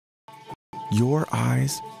Your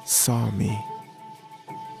eyes saw me.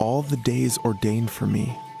 All the days ordained for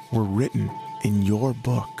me were written in your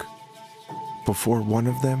book before one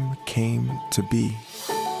of them came to be.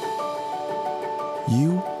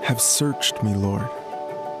 You have searched me, Lord,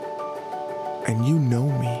 and you know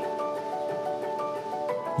me.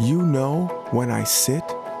 You know when I sit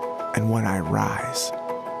and when I rise.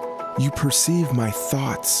 You perceive my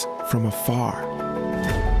thoughts from afar.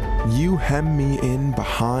 You hem me in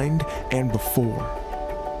behind and before,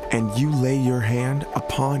 and you lay your hand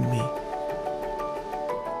upon me.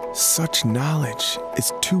 Such knowledge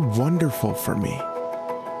is too wonderful for me,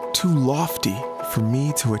 too lofty for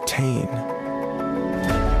me to attain.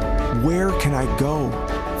 Where can I go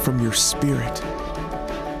from your spirit?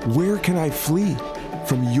 Where can I flee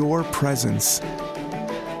from your presence?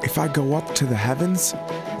 If I go up to the heavens,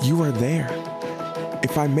 you are there.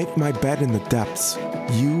 If I make my bed in the depths,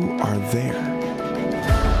 you are there.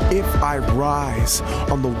 If I rise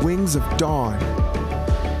on the wings of dawn,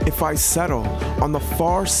 if I settle on the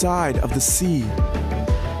far side of the sea,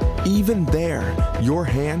 even there your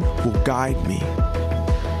hand will guide me.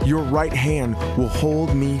 Your right hand will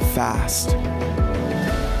hold me fast.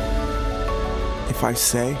 If I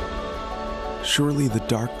say, surely the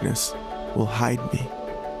darkness will hide me,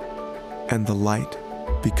 and the light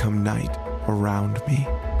become night around me,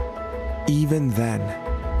 even then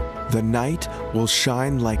the night will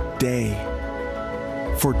shine like day,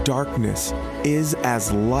 for darkness is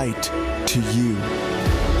as light to you.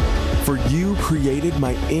 For you created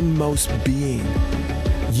my inmost being.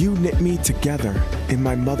 You knit me together in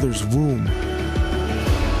my mother's womb.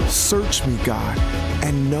 Search me, God,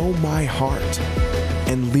 and know my heart,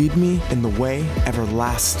 and lead me in the way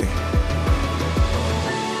everlasting.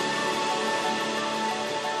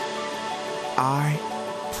 I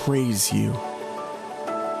praise you,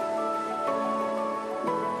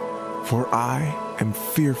 for I am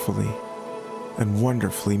fearfully and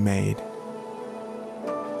wonderfully made.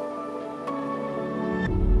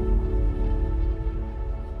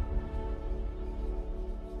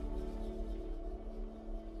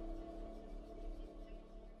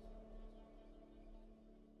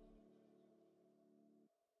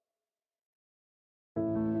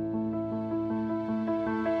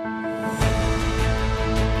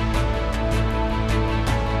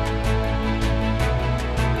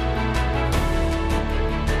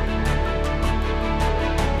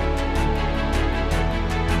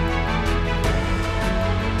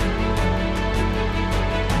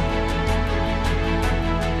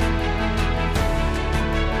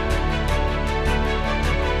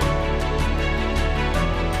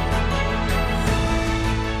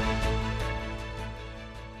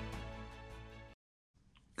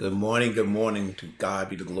 Good morning. To God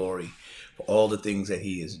be the glory for all the things that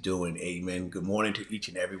he is doing. Amen. Good morning to each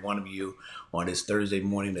and every one of you on this Thursday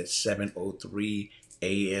morning at 7:03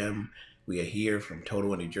 a.m. We are here from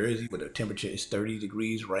Totowa, New Jersey, where the temperature is 30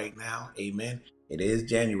 degrees right now. Amen. It is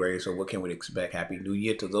January, so what can we expect? Happy New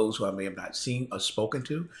Year to those who I may have not seen or spoken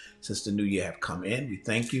to since the new year have come in. We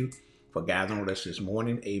thank you for gathering with us this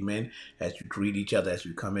morning. Amen. As you greet each other as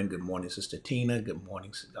you come in. Good morning, Sister Tina. Good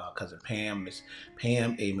morning, Cousin Pam, Miss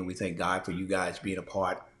Pam. Amen. We thank God for you guys being a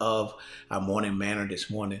part of our morning manna this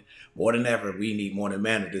morning. More than ever, we need morning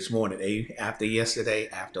manna this morning. After yesterday,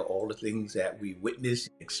 after all the things that we witnessed,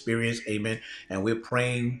 experienced. Amen. And we're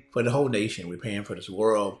praying for the whole nation. We're praying for this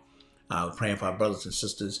world. We're praying for our brothers and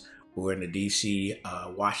sisters who are in the D.C.,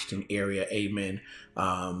 Washington area. Amen.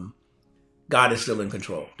 God is still in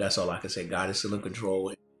control. That's all I can say. God is still in control.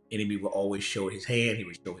 The enemy will always show his hand. He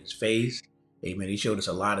will show his face. Amen. He showed us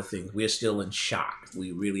a lot of things. We're still in shock.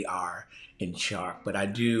 We really are in shock. But I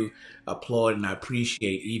do applaud and I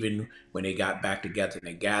appreciate even when they got back together and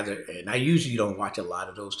they gathered. And I usually don't watch a lot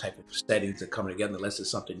of those type of settings that come together unless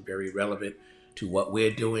it's something very relevant to what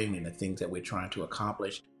we're doing and the things that we're trying to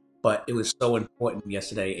accomplish. But it was so important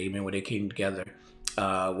yesterday, amen, when they came together.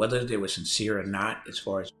 Whether they were sincere or not, as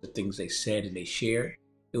far as the things they said and they shared,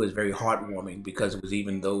 it was very heartwarming because it was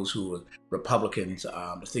even those who were Republicans,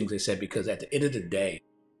 the things they said, because at the end of the day,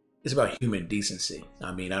 it's about human decency.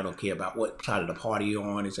 I mean, I don't care about what side of the party you're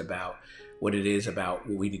on. It's about what it is about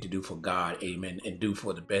what we need to do for God, amen, and do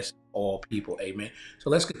for the best of all people, amen. So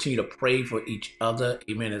let's continue to pray for each other,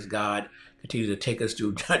 amen, as God continues to take us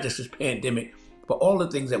through not just this pandemic, but all the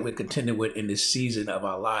things that we're contending with in this season of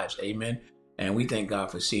our lives, amen. And we thank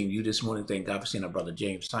God for seeing you this morning. Thank God for seeing our brother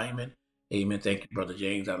James Simon. Amen. Thank you, Brother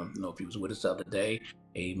James. I don't know if he was with us the other day.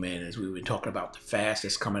 Amen. As we were talking about the fast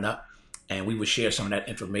that's coming up. And we will share some of that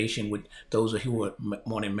information with those who are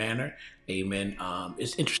Morning Manor. Amen.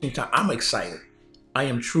 It's interesting time. I'm excited. I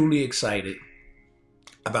am truly excited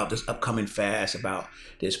about this upcoming fast, about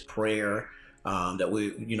this prayer that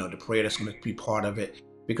the prayer that's going to be part of it,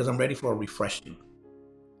 because I'm ready for a refreshing.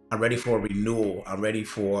 I'm ready for a renewal. I'm ready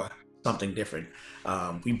for something different.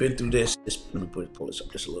 We've been through this. Let me pull this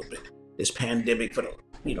up just a little bit. This pandemic for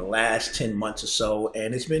the last 10 months or so,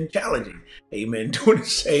 and it's been challenging. Amen. Doing the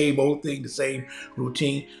same old thing, the same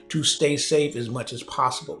routine to stay safe as much as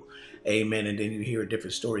possible. Amen. And then you hear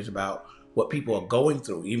different stories about what people are going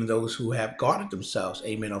through, even those who have guarded themselves.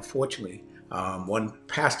 Amen. Unfortunately, one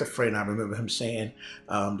pastor friend, I remember him saying,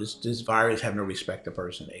 this virus have no respect to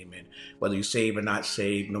person. Amen. Whether you're saved or not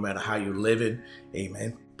saved, no matter how you're living.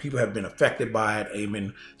 Amen. People have been affected by it.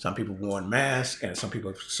 Amen. Some people worn masks, and some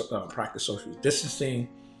people practice social distancing,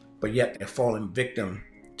 but yet they're falling victim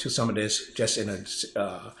to some of this just in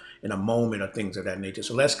a moment of things of that nature.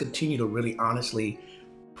 So let's continue to really honestly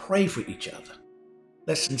pray for each other.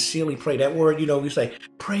 Let's sincerely pray. That word, we say,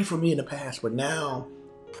 pray for me in the past, but now,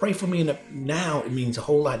 pray for me now, it means a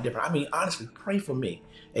whole lot different. I mean, honestly, pray for me.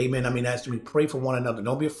 Amen. I mean, as we pray for one another,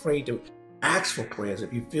 don't be afraid to ask for prayers.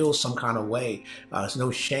 If you feel some kind of way, it's no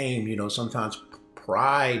shame. Sometimes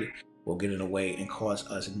pride will get in the way and cause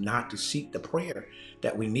us not to seek the prayer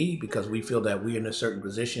that we need because we feel that we're in a certain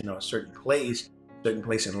position or a certain place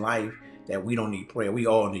in life that we don't need prayer. We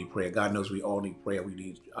all need prayer. God knows we all need prayer. We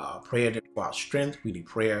need prayer for our strength. We need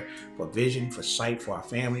prayer for vision, for sight, for our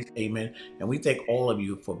families. Amen. And we thank all of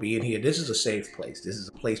you for being here. This is a safe place. This is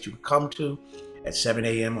a place you can come to at 7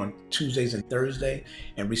 a.m. on Tuesdays and Thursday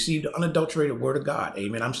and receive the unadulterated word of God.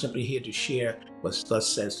 Amen. I'm simply here to share what thus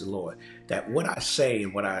says the Lord. That what I say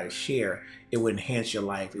and what I share, it will enhance your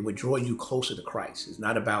life. It will draw you closer to Christ. It's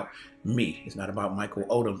not about me. It's not about Michael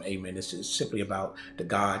Odom. Amen. This is simply about the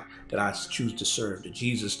God that I choose to serve, the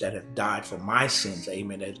Jesus that have died for my sins.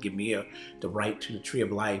 Amen. That has given me the right to the tree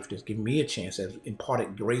of life. That's given me a chance. That has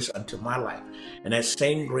imparted grace unto my life. And that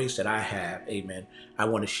same grace that I have, amen, I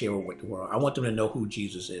want to share it with the world. I want them to know who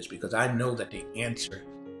Jesus is because I know that the answer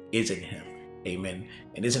is in him. Amen.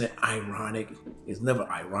 And isn't it ironic? It's never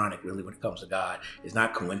ironic, really, when it comes to God. It's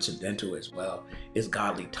not coincidental as well. It's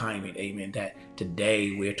godly timing. Amen. That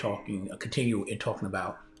today we're continue in talking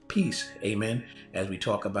about peace. Amen. As we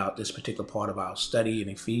talk about this particular part of our study in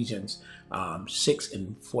Ephesians 6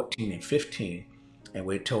 and 14 and 15, and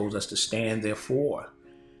where it tells us to stand therefore,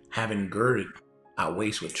 having girded our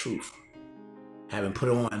waist with truth, having put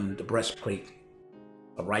on the breastplate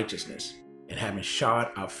of righteousness, and having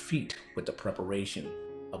shod our feet with the preparation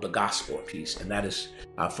of the gospel of peace. And that is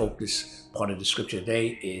our focus. Part of the scripture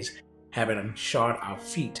today is having shod our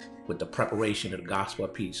feet with the preparation of the gospel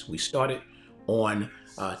of peace. We started on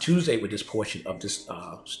Tuesday with this portion of this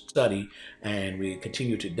study, and we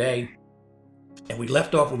continue today. And we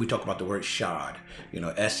left off when we talk about the word shod,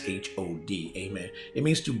 S-H-O-D, amen. It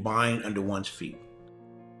means to bind under one's feet.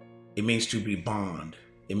 It means to be bond.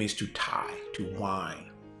 It means to tie, to wind,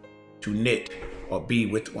 to knit, or be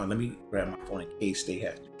with one. Let me grab my phone in case they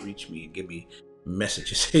have to reach me and give me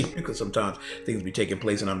messages, because sometimes things be taking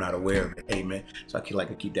place and I'm not aware of it, amen. So I like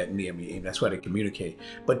to keep that near me, amen. That's why they communicate.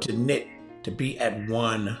 But to knit, to be at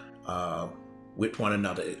one with one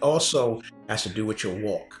another. It also has to do with your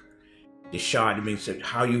walk. The shod, it means that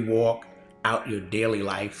how you walk out your daily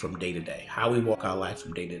life from day to day. How we walk our life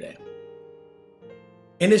from day to day.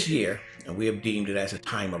 In this year, and we have deemed it as a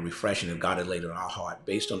time of refreshing that God has laid on our heart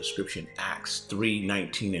based on the scripture in Acts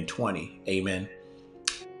 3:19 and 20. Amen.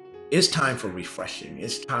 It's time for refreshing.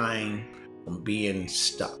 It's time from being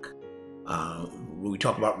stuck. When we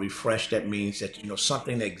talk about refresh, that means that,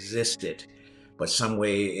 something that existed, but some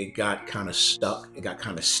way it got kind of stuck. It got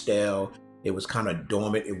kind of stale. It was kind of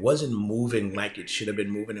dormant. It wasn't moving like it should have been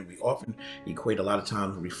moving. And we often equate a lot of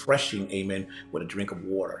times refreshing, amen, with a drink of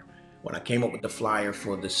water. When I came up with the flyer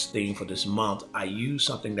for this theme for this month, I used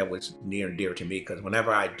something that was near and dear to me, because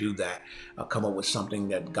whenever I do that, I'll come up with something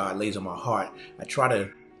that God lays on my heart. I try to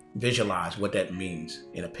visualize what that means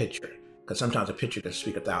in a picture, because sometimes a picture can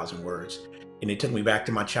speak 1,000 words. And it took me back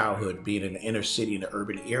to my childhood, being in the inner city, in the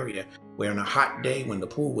urban area, where on a hot day when the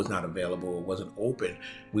pool was not available or wasn't open,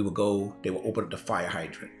 they would open up the fire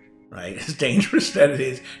hydrant. Right? It's dangerous that it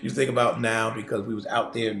is. You think about now, because we was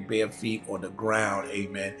out there in bare feet on the ground,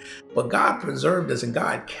 amen. But God preserved us and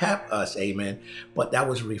God kept us, amen. But that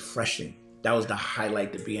was refreshing. That was the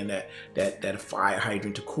highlight, to be in that fire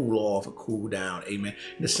hydrant, to cool off or cool down, amen.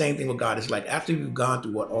 And the same thing with God. It's like after you've gone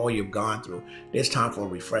through what all you've gone through, there's time for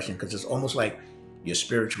refreshing, because it's almost like You're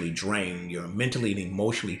spiritually drained. You're mentally and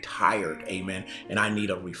emotionally tired. Amen. And I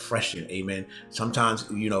need a refreshing. Amen. Sometimes,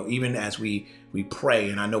 even as we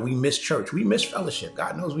pray, and I know we miss church, we miss fellowship.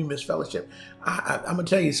 God knows we miss fellowship. I'm going to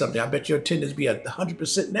tell you something. I bet your attendance be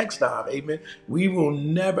 100% next time. Amen. We will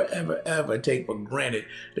never, ever, ever take for granted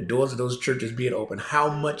the doors of those churches being open, how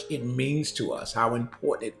much it means to us, how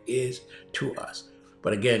important it is to us.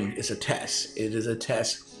 But again, it's a test. It is a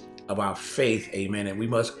test of our faith, amen, and we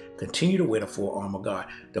must continue to wear the full armor of God.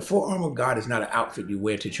 The full armor of God is not an outfit you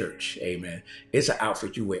wear to church, amen. It's an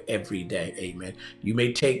outfit you wear every day, amen. You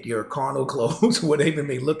may take your carnal clothes, whatever you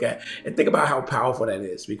may look at, and think about how powerful that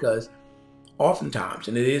is, because oftentimes,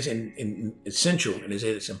 and it is essential, and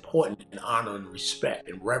it's important in honor and respect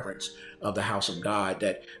and reverence of the house of God,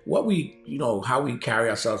 that what we, how we carry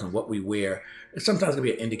ourselves and what we wear, it sometimes can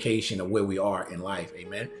be an indication of where we are in life,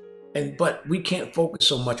 amen. But we can't focus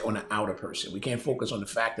so much on the outer person. We can't focus on the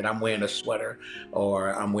fact that I'm wearing a sweater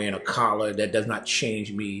or I'm wearing a collar. That does not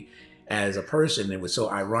change me as a person. It was so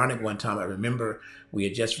ironic one time. I remember we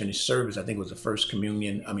had just finished service. I think it was the first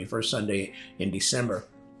Sunday in December.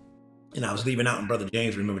 And I was leaving out, and Brother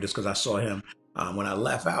James remembered this because I saw him when I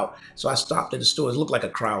left out. So I stopped at the store. It looked like a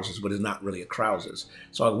Krauser's, but it's not really a Krauser's.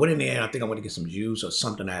 So I went in there, and I think I went to get some juice or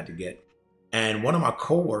something I had to get. And one of my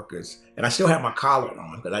coworkers, and I still have my collar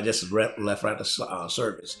on because I just left right at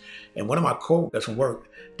service. And one of my coworkers from work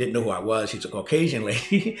didn't know who I was. She's a Caucasian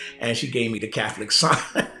lady, and she gave me the Catholic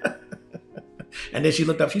sign. And then she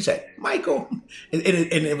looked up, she said, Michael. And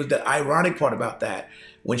it was the ironic part about that.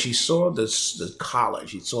 When she saw the collar,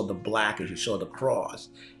 she saw the black, and she saw the cross,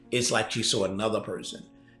 it's like she saw another person.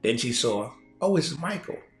 Then she saw, oh, it's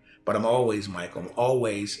Michael. But I'm always Michael.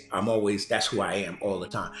 I'm always, that's who I am all the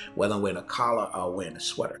time, whether I'm wearing a collar or wearing a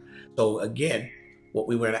sweater. So again, what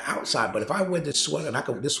we wear on the outside, but if I wear this sweater,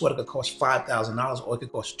 and this sweater could cost $5,000 or it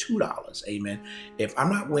could cost $2, amen. If I'm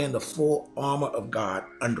not wearing the full armor of God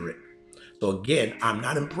under it. So again, I'm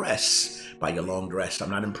not impressed by your long dress. I'm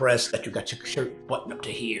not impressed that you got your shirt buttoned up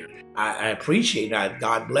to here. I appreciate that.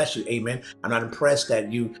 God bless you. Amen. I'm not impressed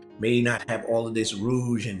that you may not have all of this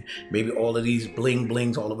rouge and maybe all of these bling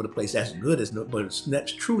blings all over the place. That's good, but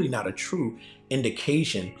that's truly not a true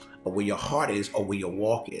indication of where your heart is or where your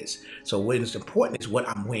walk is. So what is important is what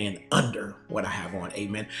I'm wearing under what I have on.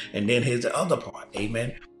 Amen. And then here's the other part.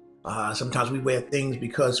 Amen. Sometimes we wear things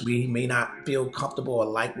because we may not feel comfortable or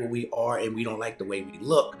like where we are, and we don't like the way we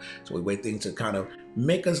look. So we wear things to kind of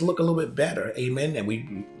make us look a little bit better. Amen. And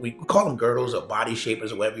we call them girdles or body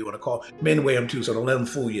shapers or whatever you want to call it. Men wear them too, so don't let them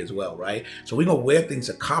fool you as well, right? So we're going to wear things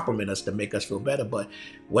to compliment us to make us feel better. But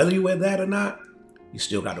whether you wear that or not, you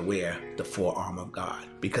still got to wear the full armor of God,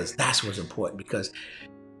 because that's what's important. Because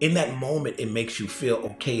in that moment, it makes you feel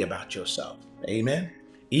okay about yourself. Amen.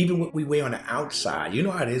 Even what we wear on the outside, you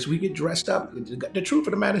know how it is. We get dressed up. The truth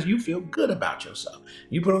of the matter is you feel good about yourself.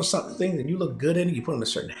 You put on things and you look good in it. You put on a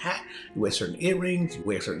certain hat. You wear certain earrings. You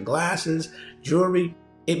wear certain glasses, jewelry.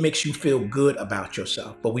 It makes you feel good about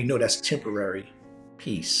yourself. But we know that's temporary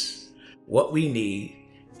peace. What we need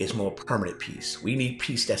is more permanent peace. We need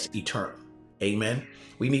peace that's eternal. Amen.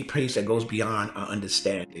 We need peace that goes beyond our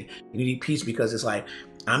understanding. We need peace because it's like,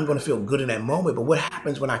 I'm going to feel good in that moment, but what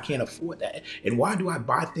happens when I can't afford that? And why do I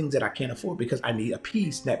buy things that I can't afford? Because I need a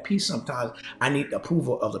peace. That peace, sometimes I need the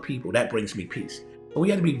approval of the people. That brings me peace. So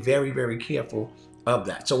we have to be very, very careful of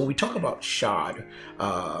that. So when we talk about shod,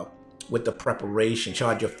 with the preparation,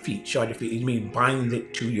 shod your feet, it means bind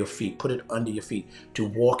it to your feet, put it under your feet to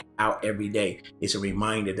walk out every day. It's a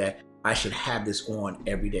reminder that I should have this on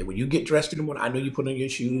every day. When you get dressed in the morning, I know you put on your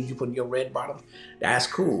shoes, you put on your red bottoms. That's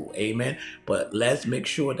cool, amen. But let's make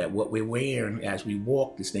sure that what we're wearing as we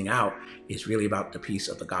walk this thing out is really about the peace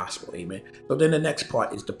of the gospel, amen. So then the next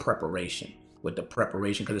part is the preparation. With the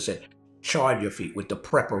preparation, because it said, shod your feet with the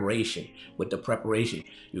preparation. With the preparation,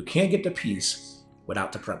 you can't get the peace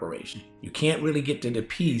without the preparation. You can't really get to the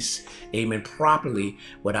peace, amen, properly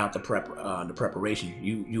without the preparation.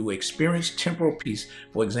 You experience temporal peace,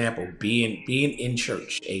 for example, being in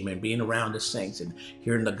church, amen, being around the saints and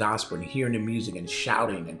hearing the gospel and hearing the music and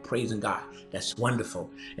shouting and praising God. That's wonderful.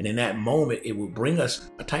 And in that moment, it will bring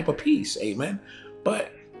us a type of peace, amen.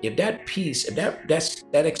 But if that peace, if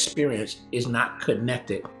that experience is not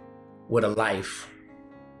connected with a life,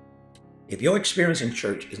 if your experience in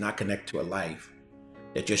church is not connected to a life,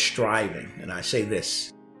 that you're striving, and I say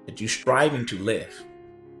this, that you're striving to live,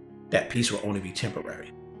 that peace will only be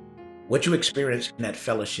temporary. What you experience in that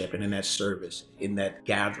fellowship and in that service, in that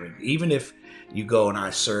gathering, even if you go and I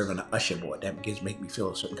serve on the usher board, that make me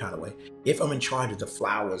feel a certain kind of way. If I'm in charge of the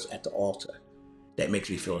flowers at the altar, that makes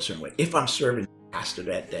me feel a certain way. If I'm serving the pastor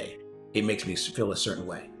that day, it makes me feel a certain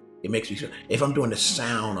way. It makes you feel, if I'm doing the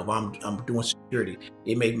sound, or I'm doing security,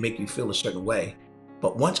 it may make you feel a certain way.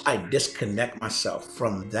 But once I disconnect myself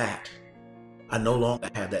from that, I no longer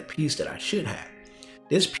have that peace that I should have.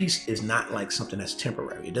 This peace is not like something that's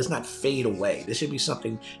temporary. It does not fade away. This should be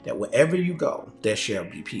something that wherever you go, there shall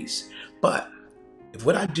be peace. But if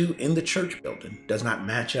what I do in the church building does not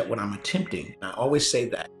match up what I'm attempting, and I always say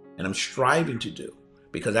that, and I'm striving to do,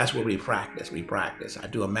 because that's what we practice. We practice. I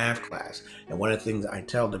do a math class, and one of the things I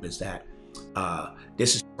tell them is that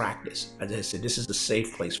this is practice. I said, this is the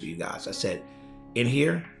safe place for you guys. I said, in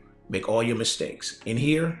here, make all your mistakes. In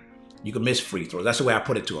here, you can miss free throws. That's the way I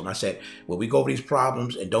put it to them. I said, when we go over these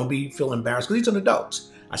problems, and don't feel embarrassed, because these are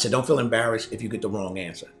adults. I said, don't feel embarrassed if you get the wrong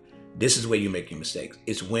answer. This is where you make your mistakes.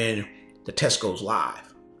 It's when the test goes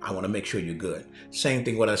live. I want to make sure you're good. Same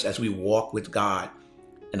thing with us as we walk with God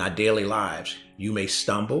in our daily lives. You may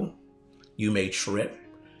stumble, you may trip.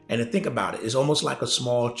 And to think about it, it's almost like a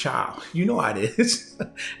small child. You know how it is.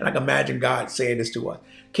 And I can imagine God saying this to us.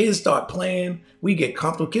 Kids start playing, we get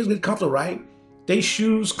comfortable. Kids get comfortable, right? They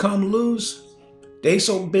shoes come loose. They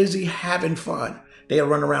so busy having fun, they'll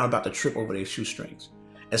run around about to trip over their shoestrings.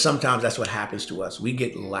 And sometimes that's what happens to us. We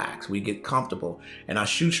get lax, we get comfortable, and our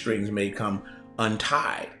shoestrings may come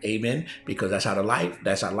untied. Amen. Because that's how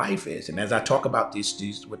life is. And as I talk about this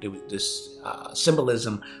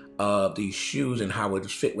symbolism of these shoes and how it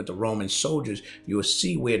fit with the Roman soldiers, you will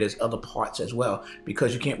see where there's other parts as well,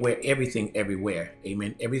 because you can't wear everything everywhere.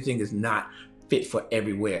 Amen. Everything is not fit for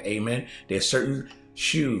everywhere. Amen. There's certain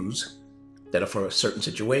shoes that are for certain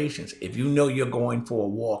situations. If you know you're going for a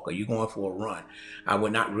walk or you're going for a run, I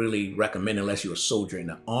would not really recommend, unless you're a soldier in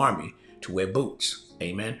the army, to wear boots.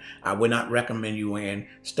 Amen. I would not recommend you wearing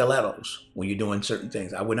stilettos when you're doing certain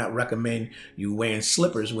things. I would not recommend you wearing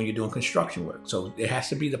slippers when you're doing construction work. So it has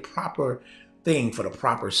to be the proper thing for the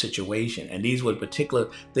proper situation. And these were particular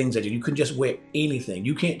things that you couldn't just wear anything.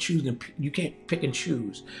 You can't choose, you can't pick and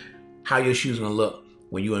choose how your shoes are going to look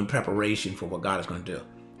when you're in preparation for what God is going to do.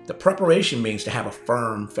 The preparation means to have a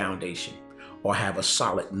firm foundation or have a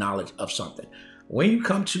solid knowledge of something. When you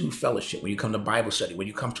come to fellowship, when you come to Bible study, when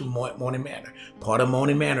you come to Morning Manor, part of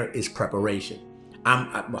Morning Manor is preparation.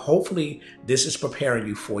 Hopefully this is preparing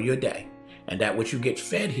you for your day, and that what you get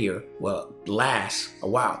fed here will last a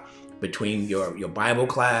while. Between your Bible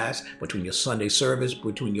class, between your Sunday service,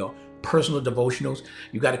 between your personal devotionals,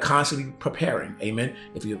 you got to constantly be preparing. Amen.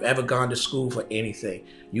 If you've ever gone to school for anything,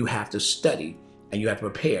 you have to study and you have to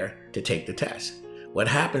prepare to take the test. What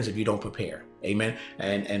happens if you don't prepare? Amen.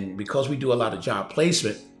 And because we do a lot of job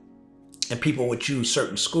placement and people would choose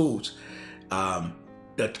certain schools,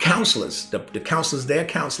 the counselors, their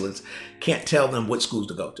counselors can't tell them what schools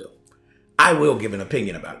to go to. I will give an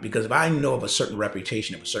opinion about it, because if I know of a certain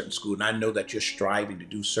reputation of a certain school and I know that you're striving to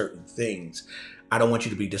do certain things, I don't want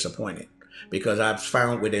you to be disappointed. Because I've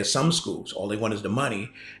found where there's some schools, all they want is the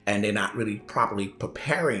money, and they're not really properly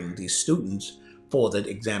preparing these students for the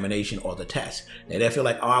examination or the test. And they feel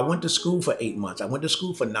like, oh, I went to school for 8 months. I went to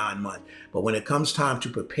school for 9 months. But when it comes time to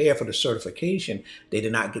prepare for the certification, they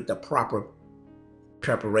did not get the proper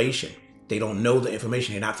preparation. They don't know the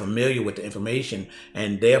information. They're not familiar with the information.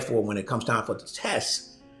 And therefore, when it comes time for the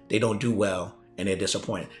test, they don't do well and they're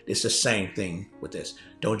disappointed. It's the same thing with this.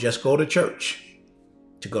 Don't just go to church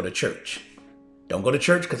to go to church. Don't go to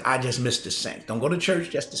church because I just missed the saints. Don't go to church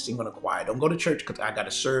just to sing on the choir. Don't go to church because I got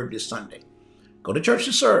to serve this Sunday. Go to church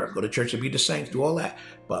to serve. Go to church to be the saints. Do all that.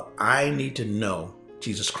 But I need to know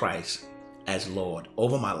Jesus Christ as Lord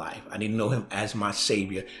over my life. I need to know him as my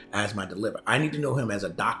Savior, as my deliverer. I need to know him as a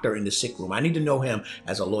doctor in the sick room. I need to know him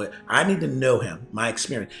as a lawyer. I need to know him, my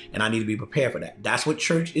experience, and I need to be prepared for that. That's what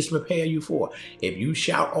church is prepare you for. If you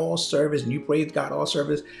shout all service and you praise God all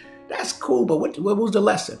service, that's cool, but what was the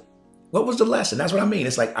lesson? What was the lesson? That's what I mean.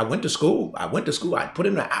 It's like, I went to school, I put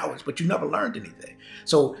in the hours, but you never learned anything.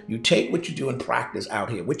 So you take what you do in practice out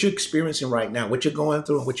here, what you're experiencing right now, what you're going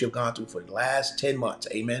through and what you've gone through for the last 10 months,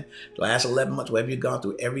 amen? The last 11 months, whatever you've gone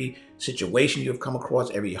through, every situation you've come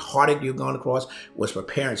across, every heartache you've gone across was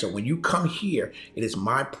preparing. So when you come here, it is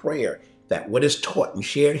my prayer that what is taught and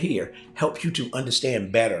shared here helps you to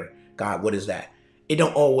understand better, God, what is that? It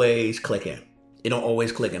don't always click in. It don't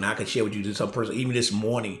always click. And I can share with you to some person, even this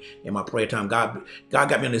morning in my prayer time, God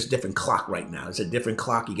got me on this different clock right now. It's a different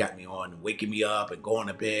clock he got me on, waking me up and going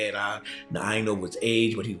to bed. I ain't know what's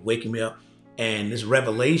age, but he's waking me up. And this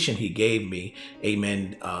revelation he gave me,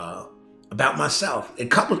 amen, about myself. I'm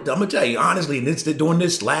going to tell you, honestly, during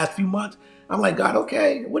this last few months, I'm like, God,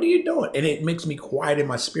 okay, what are you doing? And it makes me quiet in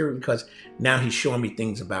my spirit because now he's showing me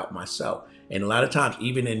things about myself. And a lot of times,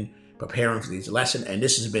 even in preparing for these lessons, and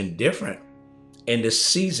this has been different in this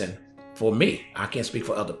season for me, I can't speak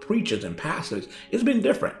for other preachers and pastors, it's been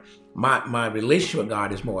different. My relationship with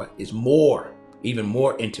God is more, even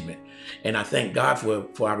more intimate. And I thank God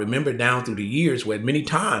for I remember down through the years where many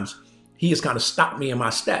times he has kind of stopped me in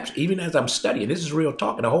my steps, even as I'm studying. This is real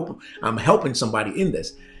talk, and I hope I'm helping somebody in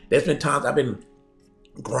this. There's been times I've been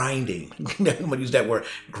grinding. I'm gonna use that word,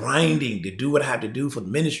 grinding, to do what I have to do for the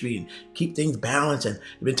ministry and keep things balanced. And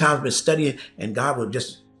there's been times I've been studying, and God will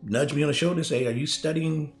just nudge me on the shoulder and say, "Are you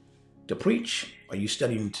studying to preach? Or are you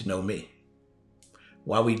studying to know me?"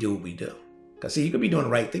 Why we do what we do? Because see, you could be doing the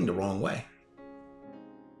right thing the wrong way.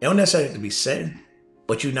 It don't necessarily have to be sin,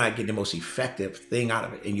 but you're not getting the most effective thing out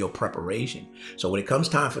of it in your preparation. So when it comes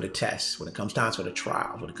time for the tests, when it comes time for the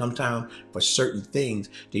trials, when it comes time for certain things,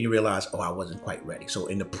 then you realize, oh, I wasn't quite ready. So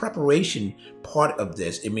in the preparation part of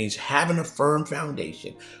this, it means having a firm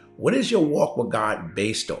foundation. What is your walk with God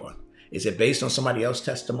based on? Is it based on somebody else's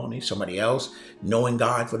testimony, somebody else knowing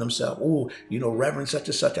God for themselves? Oh, Reverend such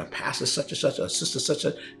and such, a pastor such and such, a sister such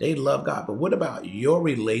and such, they love God. But what about your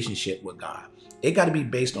relationship with God? It got to be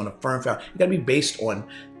based on a firm foundation. It got to be based on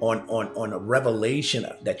a revelation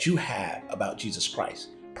that you have about Jesus Christ.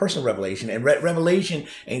 Personal revelation. And revelation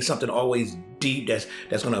ain't something always deep that's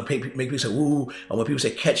going to make people say, ooh, or when people say,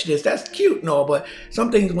 catch this, that's cute. No, but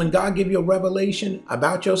some things, when God give you a revelation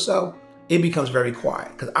about yourself, it becomes very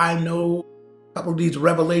quiet. Because I know a couple of these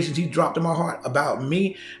revelations he dropped in my heart about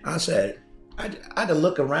me. I said, I had to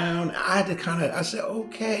look around. I said,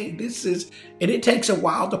 okay, and it takes a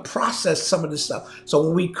while to process some of this stuff. So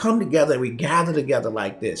when we come together and we gather together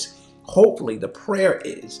like this, hopefully the prayer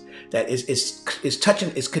is that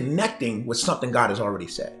is connecting with something God has already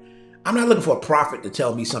said. I'm not looking for a prophet to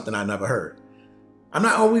tell me something I never heard. I'm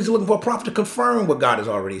not always looking for a prophet to confirm what God has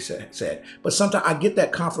already said. But sometimes I get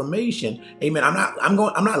that confirmation. Amen. I'm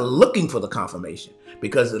not looking for the confirmation,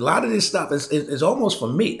 because a lot of this stuff is almost for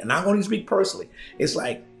me. And I'm going to speak personally. It's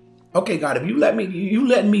like, okay, God, if you let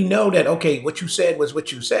me know that, okay, what you said was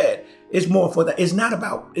what you said. It's more for that. It's not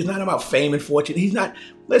about fame and fortune. It's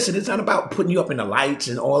not about putting you up in the lights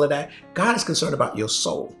and all of that. God is concerned about your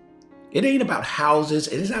soul. It ain't about houses.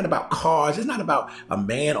 It is not about cars. It's not about a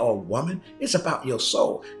man or a woman. It's about your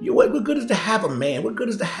soul. What good is to have a man? What good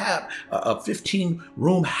is to have a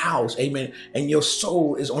 15-room house, amen, and your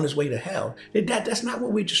soul is on its way to hell? That's not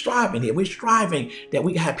what we're striving here. We're striving that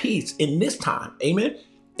we can have peace in this time, amen,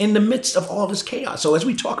 in the midst of all this chaos. So as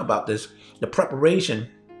we talk about this, the preparation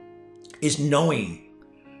is knowing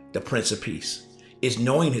the Prince of Peace, is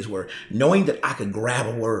knowing his word, knowing that I could grab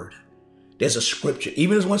a word. There's a scripture,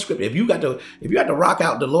 even as one scripture. If you got to rock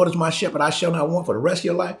out, the Lord is my shepherd, I shall not want, for the rest of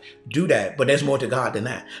your life, do that. But there's more to God than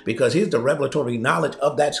that, because here's the revelatory knowledge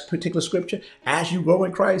of that particular scripture. As you grow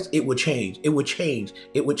in Christ, it will change. It would change.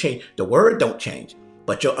 It would change. The word don't change,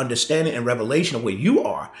 but your understanding and revelation of where you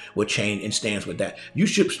are will change and stands with that. You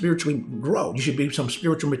should spiritually grow. You should be some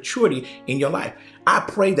spiritual maturity in your life. I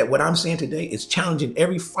pray that what I'm saying today is challenging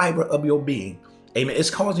every fiber of your being. Amen. It's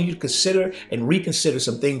causing you to consider and reconsider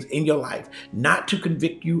some things in your life, not to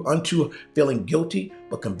convict you unto feeling guilty,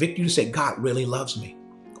 but convict you to say, God really loves me.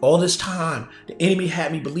 All this time, the enemy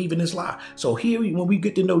had me believe in this lie. So here, when we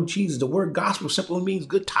get to know Jesus, the word gospel simply means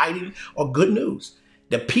good tidings or good news.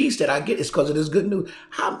 The peace that I get is because of this good news.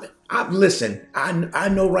 Listen, I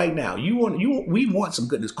know right now, we want some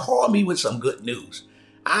good news. Call me with some good news.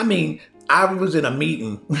 I mean, I was in a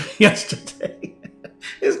meeting yesterday.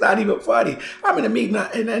 It's not even funny. I'm in a meeting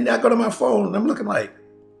and I go to my phone and I'm looking like,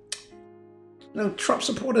 Trump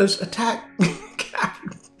supporters attack.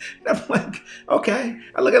 I'm like, okay.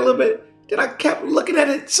 I look at it a little bit. Then I kept looking at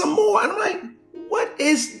it some more. And I'm like, what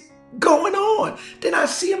is going on? Then I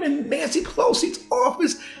see him in Nancy Pelosi's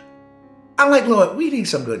office. I'm like, Lord, we need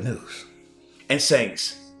some good news. And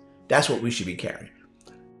saints, that's what we should be carrying.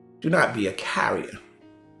 Do not be a carrier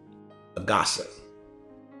of gossip.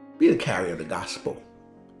 Be a carrier of the gospel.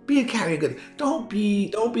 Be a carrier of good. Don't be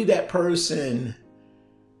that person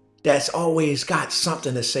that's always got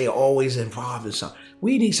something to say, always involved in something.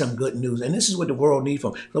 We need some good news. And this is what the world needs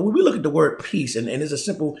from. So when we look at the word peace, and it's a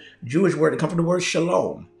simple Jewish word that comes from the word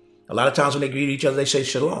shalom. A lot of times when they greet each other, they say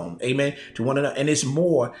shalom, amen, to one another. And it's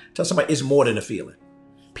more, tell somebody, it's more than a feeling.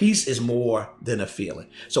 Peace is more than a feeling.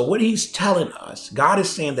 So what he's telling us, God is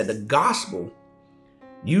saying that the gospel,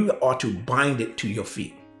 you are to bind it to your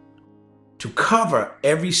feet. To cover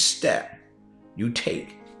every step you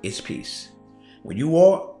take is peace. When you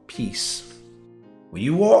walk, peace. When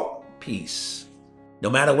you walk, peace. No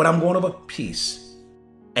matter what I'm going over, peace.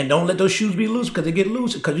 And don't let those shoes be loose, because they get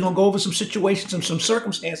loose, because you're going to go over some situations and some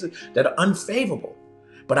circumstances that are unfavorable.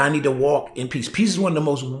 But I need to walk in peace. Peace is one of the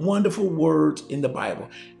most wonderful words in the Bible.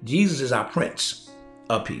 Jesus is our Prince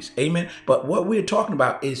of peace. Amen. But what we're talking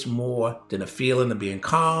about is more than a feeling of being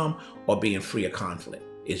calm or being free of conflict.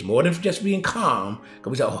 It's more than just being calm,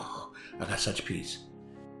 because we say, oh, I got such peace.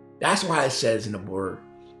 That's why it says in the word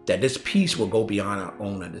that this peace will go beyond our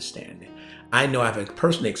own understanding. I know I've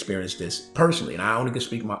personally experienced this personally, and I only can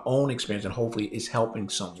speak my own experience, and hopefully it's helping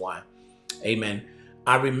someone. Amen.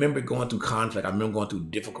 I remember going through conflict. I remember going through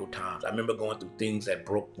difficult times. I remember going through things that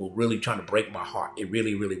were really trying to break my heart. It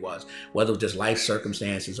really, really was. Whether it was just life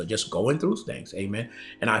circumstances or just going through things. Amen.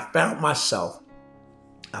 And I found myself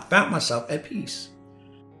at peace.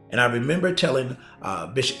 And I remember telling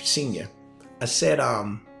Bishop Senior, I said,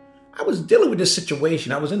 I was dealing with this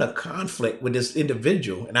situation. I was in a conflict with this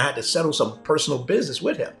individual, and I had to settle some personal business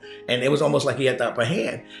with him. And it was almost like he had the upper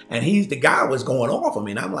hand. And the guy was going off on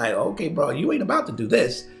me. And I'm like, okay, bro, you ain't about to do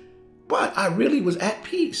this. But I really was at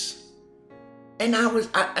peace. And I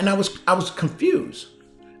was confused.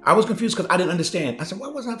 I was confused because I didn't understand. I said, why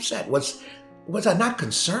was I upset? Was I not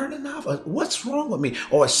concerned enough? Or what's wrong with me?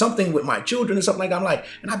 Or something with my children or something like that. I'm like,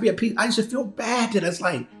 and I'd be at peace. I used to feel bad that it's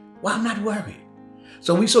like, well, I'm not worried.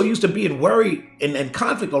 So we so used to being worried and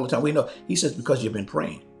conflict all the time. We know, he says, because you've been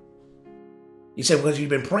praying. He said, because you've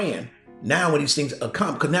been praying. Now when these things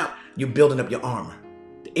come, because now you're building up your armor.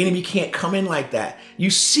 The enemy can't come in like that. You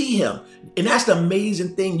see him. And that's the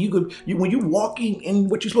amazing thing. When you're walking in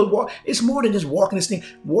what you're supposed to walk, it's more than just walking this thing.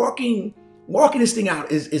 Walking this thing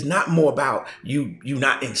out is not more about you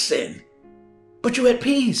not in sin, but you're at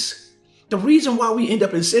peace. The reason why we end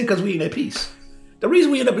up in sin, because we ain't at peace. The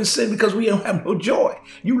reason we end up in sin because we don't have no joy.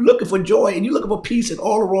 You looking for joy and you looking for peace in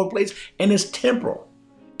all the wrong places, and it's temporal.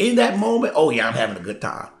 In that moment, oh yeah, I'm having a good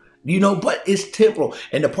time. But it's temporal.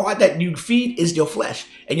 And the part that you feed is your flesh.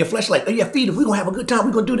 And your flesh like, oh yeah, feed it. We're going to have a good time.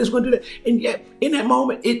 We're going to do this. We're going to do that. And yet in that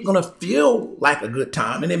moment, it's going to feel like a good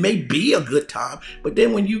time. And it may be a good time. But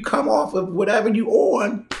then when you come off of whatever you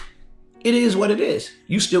on, it is what it is.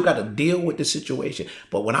 You still got to deal with the situation.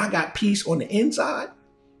 But when I got peace on the inside,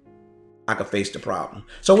 I can face the problem.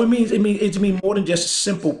 So it means more than just a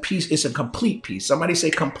simple peace. It's a complete peace. Somebody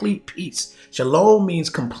say complete peace. Shalom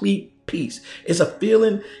means complete peace. It's a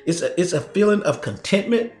feeling. It's a feeling of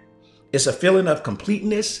contentment. It's a feeling of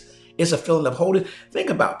completeness. It's a feeling of wholeness.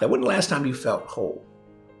 Think about that. When the last time you felt whole?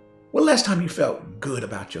 When the last time you felt good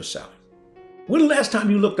about yourself? When the last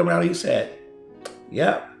time you looked around and you said,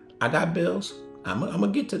 "Yeah, I got bills. I'm gonna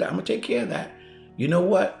get to that. I'm gonna take care of that. You know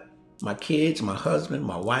what? My kids, my husband,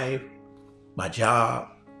 my wife, my job,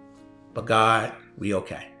 but God, we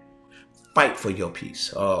okay." Fight for your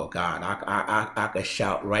peace. Oh God, I could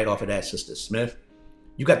shout right off of that, Sister Smith.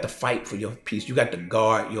 You got to fight for your peace. You got to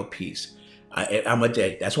guard your peace. I'm gonna tell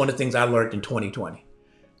you, that's one of the things I learned in 2020.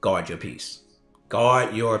 Guard your peace.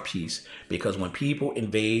 Guard your peace, because when people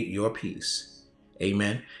invade your peace,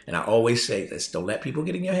 amen. And I always say this: don't let people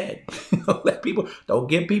get in your head. Don't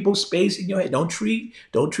give people space in your head. Don't treat.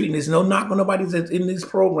 And there's no knock on nobody that's in this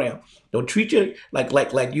program. Don't treat you like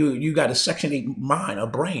you got a Section 8 mind, a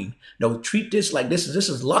brain. No, treat this like this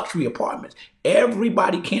is luxury apartments.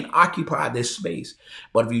 Everybody can't occupy this space.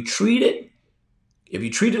 But if you treat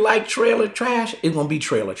it like trailer trash, it's gonna be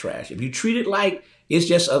trailer trash. If you treat it like it's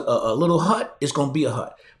just a little hut, it's gonna be a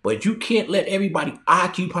hut. But you can't let everybody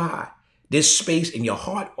occupy this space in your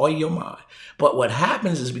heart or your mind. But what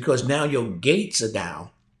happens is, because now your gates are down,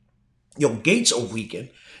 your gates are weakened,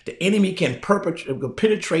 the enemy can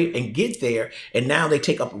penetrate and get there, and now they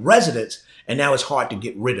take up residence, and now it's hard to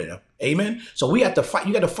get rid of them. Amen? So we have to fight.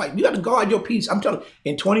 You got to fight. You got to guard your peace. I'm telling you,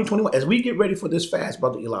 in 2021, as we get ready for this fast,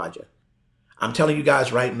 Brother Elijah, I'm telling you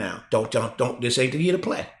guys right now, don't, this ain't the year to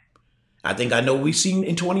play. I know we've seen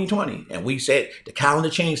in 2020, and we said the calendar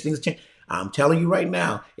changed, things changed. I'm telling you right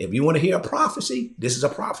now, if you want to hear a prophecy, this is a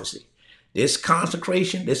prophecy. This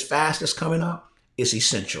consecration, this fast that's coming up is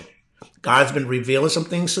essential. God's been revealing some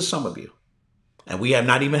things to some of you, and we have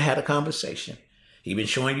not even had a conversation. He's been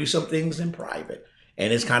showing you some things in private,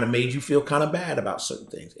 and it's kind of made you feel kind of bad about certain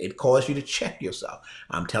things. It caused you to check yourself.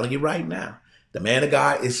 I'm telling you right now, the man of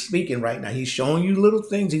God is speaking right now. He's showing you little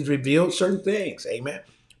things. He's revealed certain things. Amen.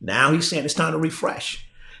 Now he's saying it's time to refresh.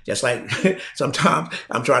 Just like sometimes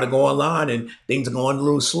I'm trying to go online and things are going a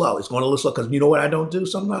little slow. It's going a little slow because you know what I don't do?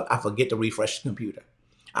 Sometimes I forget to refresh the computer.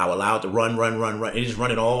 I will allow it to run. It is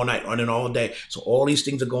running all night, running all day. So all these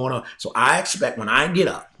things are going on. So I expect when I get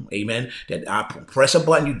up, amen, that I press a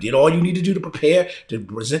button. You did all you need to do to prepare to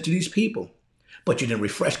present to these people. But you didn't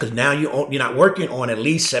refresh, because now you're not working on at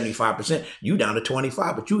least 75%. You down to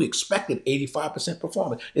 25%, but you expected 85%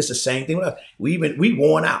 performance. It's the same thing with us. We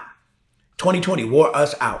worn out. 2020 wore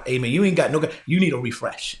us out. Amen. You ain't got no, you need a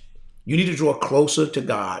refresh. You need to draw closer to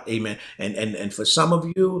God. Amen. And for some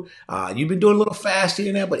of you, you've been doing a little fasting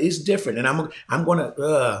in there, but it's different. And I'm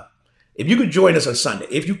gonna if you could join us on Sunday,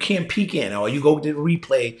 if you can't peek in or you go to the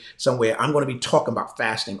replay somewhere, I'm going to be talking about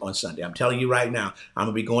fasting on Sunday. I'm telling you right now, I'm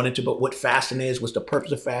going to be going into what fasting is, what's the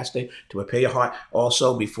purpose of fasting, to prepare your heart.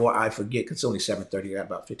 Also, before I forget, because it's only 7:30, I got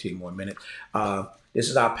about 15 more minutes. This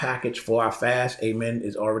is our package for our fast. Amen.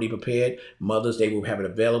 It's already prepared. Mother's Day, we'll have it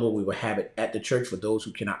available. We will have it at the church for those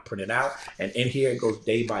who cannot print it out. And in here, it goes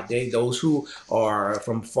day by day. Those who are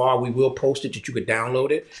from far, we will post it that you could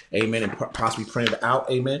download it. Amen. And possibly print it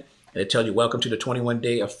out. Amen. And it tells you, welcome to the 21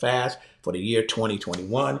 day of fast for the year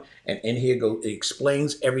 2021. And in here, it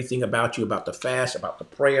explains everything about you, about the fast, about the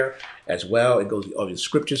prayer as well. It goes over the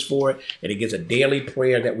scriptures for it. And it gives a daily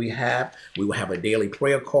prayer that we have. We will have a daily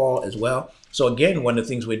prayer call as well. So again, one of the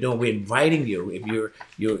things we're doing, we're inviting you. If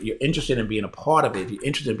you're interested in being a part of it, if you're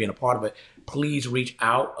interested in being a part of it, please reach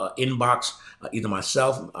out, inbox either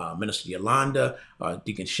myself, Minister Yolanda,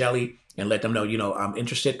 Deacon Shelley, and let them know, I'm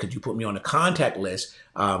interested. Could you put me on the contact list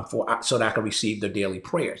so that I can receive the daily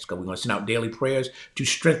prayers? Because we're going to send out daily prayers to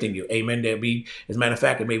strengthen you. Amen. There'll be, as a matter of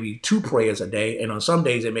fact, it may be 2 prayers a day, and on some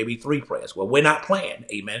days it may be 3 prayers. Well, we're not playing.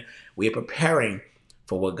 Amen. We're preparing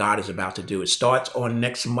for what God is about to do. It starts on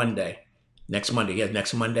next Monday. Next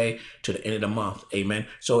Monday to the end of the month. Amen.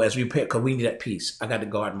 So as we prepare, because we need that peace. I got to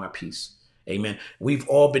guard my peace. Amen. We've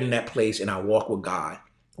all been in that place in our walk with God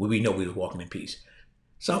where we know we were walking in peace.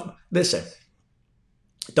 So listen,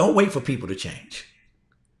 don't wait for people to change.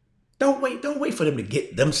 Don't wait for them to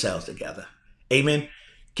get themselves together. Amen.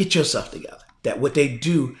 Get yourself together. That what they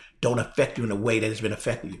do don't affect you in a way that has been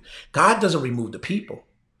affecting you. God doesn't remove the people.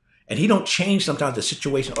 And he don't change sometimes the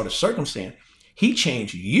situation or the circumstance. He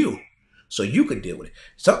changed you so you could deal with it.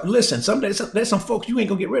 So listen, there's some folks you ain't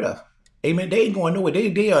gonna get rid of. Amen. They ain't going nowhere.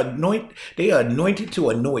 They are anointed to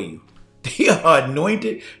annoy you. They are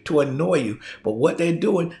anointed to annoy you. But what they're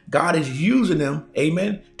doing, God is using them,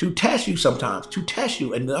 amen, to test you sometimes, to test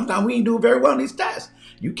you. And sometimes we ain't doing very well in these tests.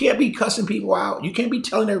 You can't be cussing people out. You can't be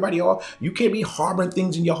telling everybody off. You can't be harboring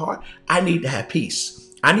things in your heart. I need to have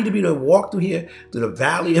peace. I need to be able to walk through here, through the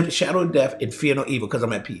valley of the shadow of death and fear no evil because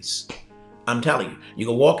I'm at peace. I'm telling you, you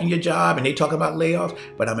can walk in your job and they talk about layoffs,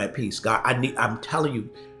 but I'm at peace. God, I'm telling you,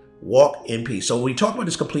 walk in peace. So when we talk about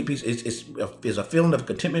this complete peace, it's a feeling of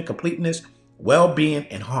contentment, completeness, well-being,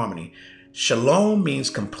 and harmony. Shalom means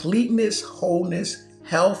completeness, wholeness,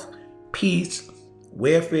 health, peace,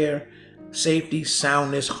 welfare, safety,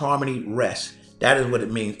 soundness, harmony, rest. That is what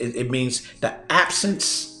it means. It means the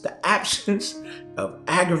absence of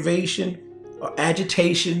aggravation or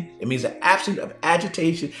agitation. It means the absence of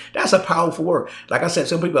agitation. That's a powerful word. Like I said,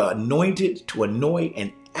 some people are anointed to annoy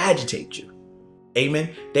and agitate you.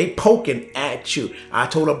 Amen. They poking at you. I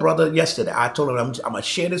told a brother yesterday, I'm going to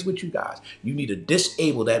share this with you guys. You need to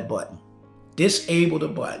disable that button. Disable the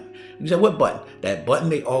button. You said, what button? That button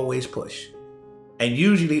they always push. And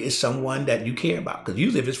usually it's someone that you care about. Because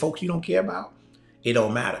usually if it's folks you don't care about, it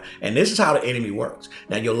don't matter. And this is how the enemy works.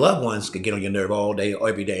 Now, your loved ones can get on your nerve all day or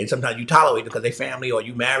every day. And sometimes you tolerate it because they're family or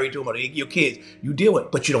you married to them or they're your kids. You deal with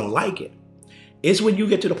it, but you don't like it. It's when you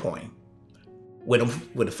get to the point with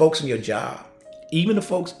the folks in your job, even the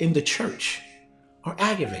folks in the church, are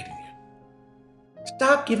aggravating you.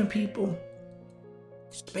 Stop giving people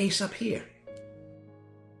space up here.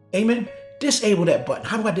 Amen. Disable that button.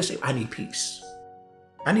 How do I disable? I need peace.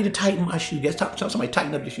 I need to tighten my shoes. Yes, somebody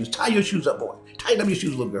tighten up your shoes. Tie your shoes up, boy. Tighten up your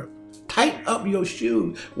shoes, little girl. Tighten up your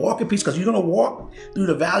shoes. Walk in peace, because you're going to walk through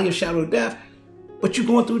the valley of shadow of death, but you're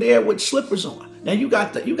going through there with slippers on. Now you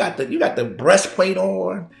got the breastplate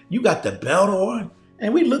on. You got the belt on,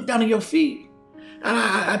 and we look down at your feet. And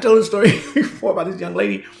I told a story before about this young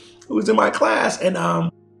lady who was in my class,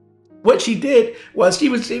 and what she did was she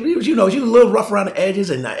was a little rough around the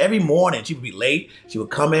edges, and every morning she would be late. She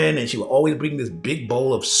would come in and she would always bring this big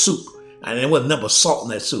bowl of soup, and there was nothing but salt in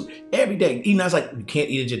that soup every day. Even I was like, you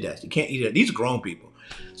can't eat at your desk. You can't eat it. These are grown people.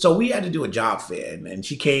 So we had to do a job fair, and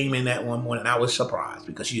she came in that one morning, and I was surprised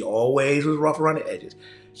because she always was rough around the edges.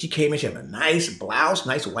 She came in, she had a nice blouse,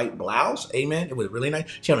 nice white blouse, amen. It was really nice.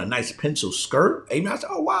 She had a nice pencil skirt, amen. I said,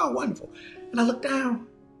 oh, wow, wonderful. And I looked down,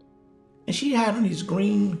 and she had on these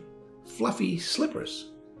green, fluffy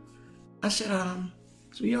slippers. I said,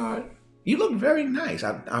 sweetheart, you look very nice.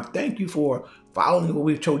 I thank you for following what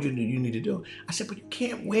we've told you that you need to do. I said, but you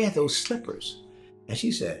can't wear those slippers. And she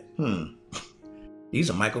said, these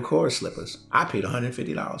are Michael Kors slippers. I paid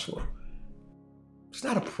 $150 for them. It's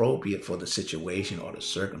not appropriate for the situation or the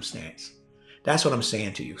circumstance. That's what I'm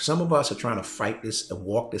saying to you. Some of us are trying to fight this and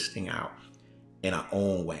walk this thing out in our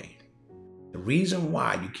own way. The reason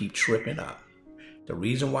why you keep tripping up The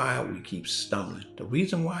reason why we keep stumbling, the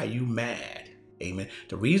reason why you mad, amen,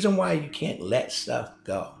 the reason why you can't let stuff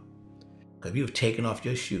go, because you've taken off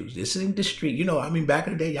your shoes. This isn't the street. You know, I mean, back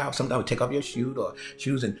in the day, y'all sometimes would take off your shoes,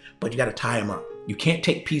 but you got to tie them up. You can't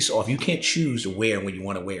take piece off. You can't choose to wear when you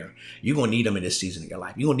want to wear them. You're going to need them in this season of your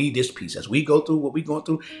life. You're going to need this piece. As we go through what we're going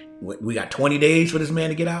through, we got 20 days for this man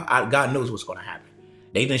to get out. God knows what's going to happen.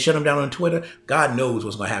 They didn't shut him down on Twitter. God knows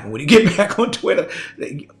what's going to happen when he get back on Twitter.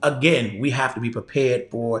 Again, we have to be prepared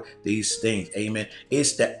for these things. Amen.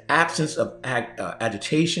 It's the absence of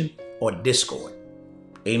agitation or discord.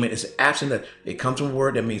 Amen. It's the absence of, it comes from a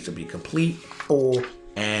word that means to be complete, full,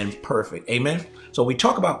 and perfect. Amen. So we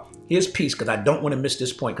talk about his peace, because I don't want to miss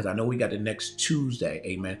this point, because I know we got the next Tuesday.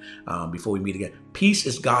 Amen. Before we meet again. Peace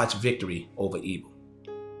is God's victory over evil.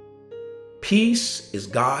 Peace is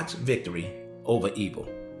God's victory over evil.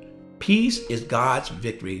 Peace is God's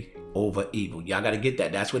victory over evil. Y'all got to get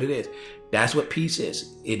that. That's what it is. That's what peace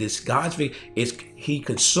is. It is God's victory. He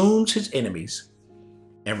consumes his enemies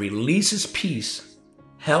and releases peace,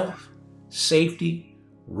 health, safety,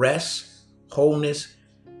 rest, wholeness,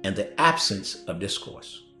 and the absence of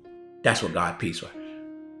discourse. That's what God peace was.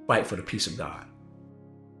 Fight for the peace of God.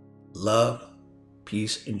 Love,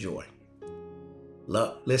 peace, and joy.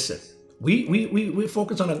 Love. Listen, we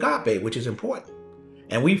focus on agape, which is important,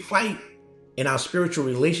 and we fight in our spiritual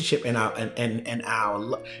relationship and our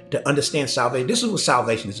to understand salvation. This is what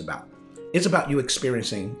salvation is about. It's about you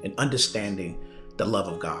experiencing and understanding the love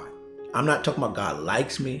of God. I'm not talking about God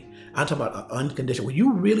likes me. I'm talking about unconditional. When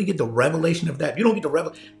you really get the revelation of that, you don't get the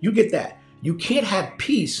revelation. You get that. You can't have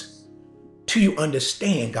peace till you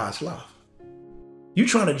understand God's love. You're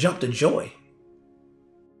trying to jump to joy.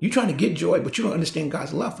 You're trying to get joy, but you don't understand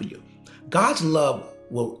God's love for you. God's love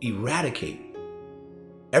will eradicate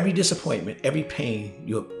every disappointment, every pain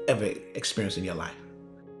you've ever experienced in your life.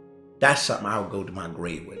 That's something I would go to my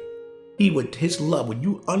grave with. His love, when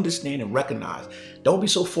you understand and recognize, don't be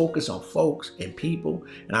so focused on folks and people.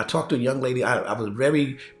 And I talked to a young lady, I was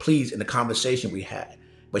very pleased in the conversation we had,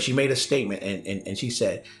 but she made a statement and she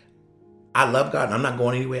said, I love God and I'm not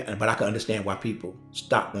going anywhere, but I can understand why people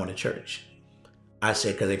stop going to church. I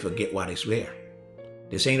said, because they forget why they're there.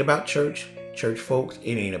 This ain't about church folks.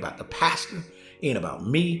 It ain't about the pastor. It ain't about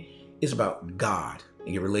me. It's about God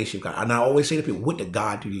and your relationship with God. And I always say to people, what did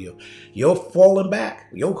God do to you? Your falling back,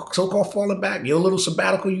 your so-called falling back, your little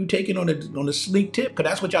sabbatical you taking on the sneak tip, because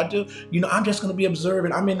that's what y'all do. You know, I'm just going to be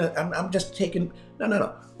observing. I'm just taking,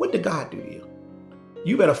 no. What did God do to you?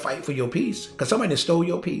 You better fight for your peace, because somebody stole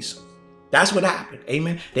your peace. That's what happened.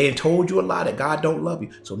 Amen. They had told you a lie that God don't love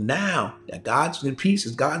you. So now that God's peace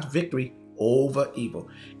is God's victory over evil.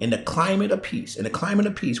 In the climate of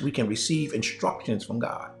peace, we can receive instructions from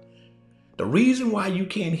God. The reason why you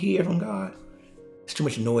can't hear from God is too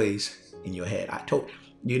much noise in your head.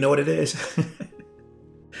 You know what it is?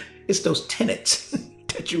 It's those tenets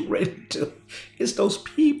that you read into. It's those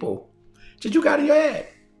people that you got in your head.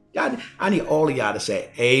 I need all of y'all to say,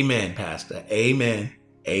 amen, Pastor. Amen,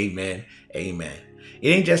 amen, amen. It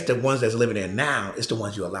ain't just the ones that's living there now. It's the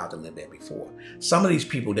ones you allowed to live there before. Some of these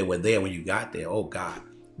people that were there when you got there, oh God.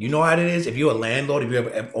 You know how it is? If you're a landlord, if you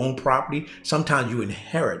ever own property, sometimes you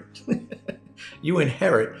inherit. You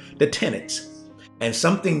inherit the tenants. And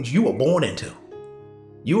some things you were born into.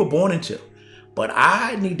 But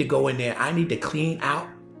I need to go in there. I need to clean out.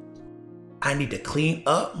 I need to clean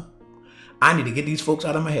up. I need to get these folks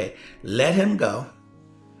out of my head. Let him go.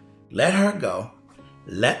 Let her go.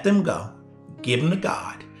 Let them go. Give them to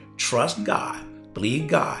God. Trust God. Believe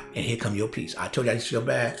God. And here come your peace. I told you I used to feel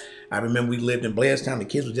bad. I remember we lived in Blairstown. The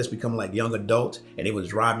kids were just becoming like young adults. And they was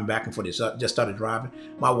driving back and forth. They just started driving.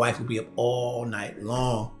 My wife would be up all night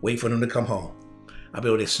long waiting for them to come home. I'd be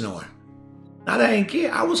over there snoring. Now, I didn't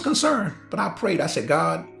care. I was concerned. But I prayed. I said,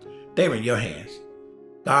 God, they're in your hands.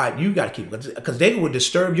 God, you got to keep it. Because they would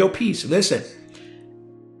disturb your peace. Listen.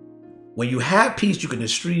 When you have peace, you can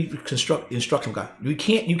construct instruction from God. You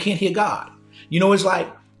can't hear God. You know, it's like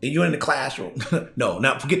you're in the classroom. No,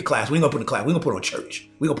 now forget the class. We ain't gonna put it in the class. We're gonna put it on church.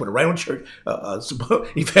 We're gonna put it right on church.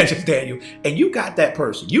 Evangelist Daniel. And you got that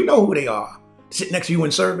person. You know who they are. Sitting next to you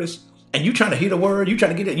in service. And you trying to hear the word. You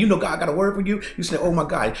trying to get it. You know God got a word for you. You say, oh my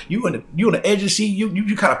God. You on the edge of the seat.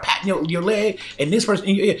 You kind of patting your leg. And this person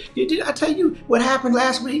in your ear. Did I tell you what happened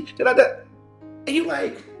last week? And you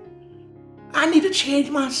like, I need to change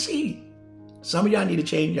my seat. Some of y'all need to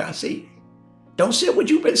change your seat. Don't sit what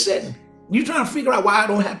you've been sitting. You're trying to figure out why I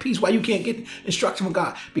don't have peace, why you can't get instruction from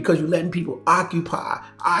God, because you're letting people occupy.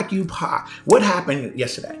 What happened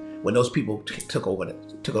yesterday when those people took over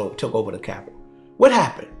the Capitol? What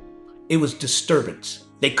happened? It was disturbance.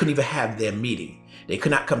 They couldn't even have their meeting. They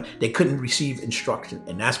could not come. They couldn't receive instruction,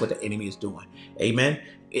 and that's what the enemy is doing. Amen.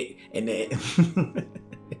 And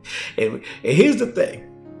here's the thing.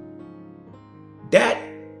 That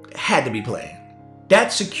had to be planned.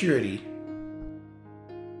 That security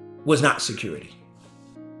was not security.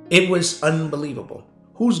 It was unbelievable.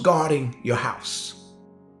 Who's guarding your house?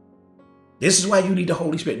 This is why you need the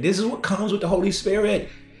Holy Spirit. This is what comes with the Holy Spirit.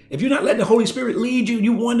 If you're not letting the Holy Spirit lead you,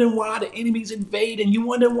 you wondering why the enemy's invading. You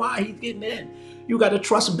wondering why he's getting in. You got to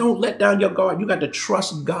trust him. Don't let down your guard. You got to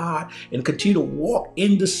trust God and continue to walk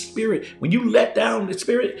in the Spirit. When you let down the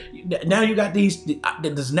Spirit, now you got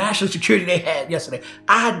this national security they had yesterday.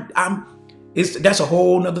 That's a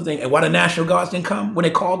whole nother thing. And why the National Guards didn't come when they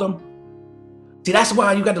called them? See, that's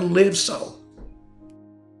why you got to live so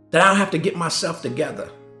that I don't have to get myself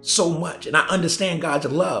together so much. And I understand God's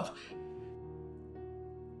love.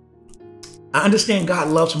 I understand God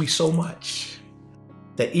loves me so much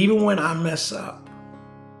that even when I mess up,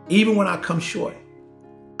 even when I come short,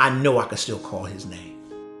 I know I can still call his name.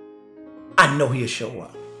 I know he'll show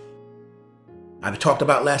up. I've talked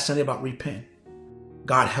about last Sunday about repent.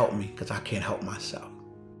 God help me because I can't help myself.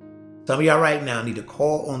 Some of y'all right now need to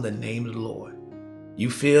call on the name of the Lord. You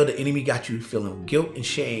feel the enemy got you feeling guilt and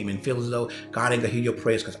shame and feel as though God ain't gonna hear your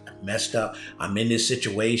prayers because I messed up. I'm in this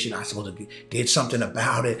situation. I supposed to did something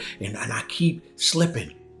about it, and I keep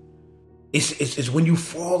slipping. It's when you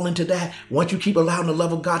fall into that, once you keep allowing the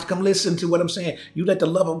love of God to come, listen to what I'm saying. You let the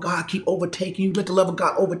love of God keep overtaking you. Let the love of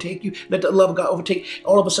God overtake you. Let the love of God overtake.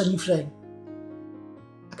 All of a sudden you say,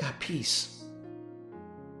 I got peace.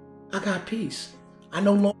 I got peace. I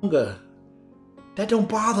no longer, that don't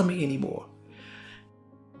bother me anymore.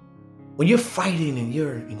 When you're fighting and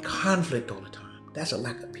you're in conflict all the time, that's a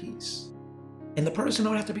lack of peace. And the person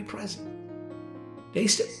don't have to be present. They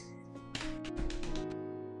still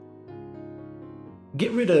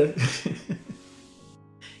get rid of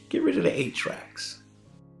the 8 tracks.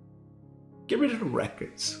 Get rid of the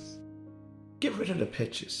records. Get rid of the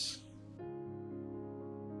pictures.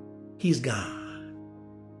 He's gone.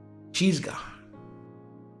 She's gone.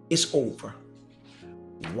 It's over.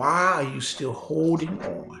 Why are you still holding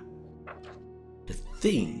on to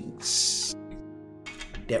things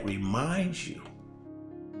that reminds you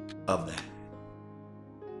of that?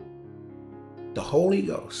 The Holy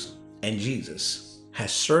Ghost and Jesus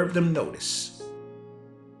has served them notice.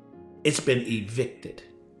 It's been evicted.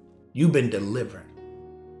 You've been delivered.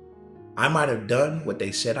 I might have done what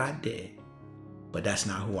they said I did, but that's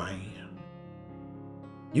not who I am.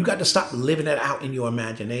 You got to stop living that out in your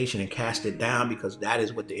imagination and cast it down, because that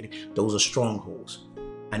is what those are strongholds.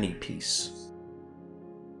 I need peace.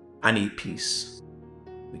 I need peace.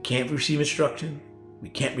 We can't receive instruction. We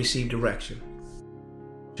can't receive direction.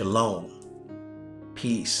 Shalom,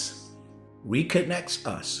 peace, reconnects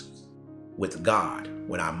us with God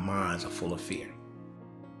when our minds are full of fear.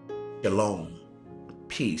 Shalom,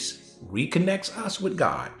 peace, reconnects us with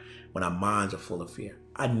God when our minds are full of fear.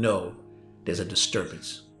 I know there's a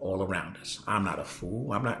disturbance all around us. I'm not a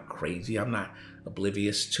fool. I'm not crazy. I'm not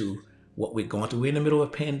oblivious to what we're going through. We're in the middle of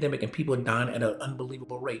a pandemic and people are dying at an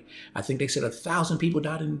unbelievable rate. I think they said 1,000 people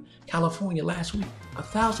died in California last week.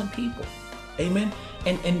 1,000 people. Amen.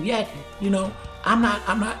 And yet, you know, I'm not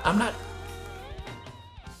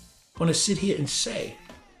going to sit here and say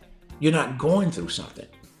you're not going through something.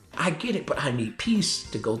 I get it, but I need peace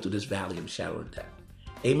to go through this valley of shadow of death.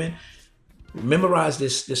 Amen. Memorize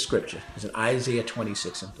this scripture. It's in Isaiah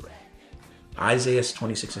 26:3. Isaiah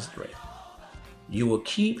 26:3. You will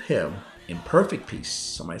keep him in perfect peace.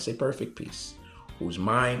 Somebody say perfect peace. Whose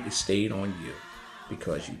mind is stayed on you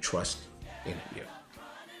because you trust in you.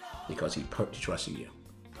 Because he trusts in you.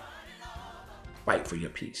 Fight for your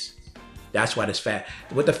peace. That's why this fast,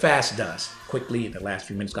 what the fast does, quickly in the last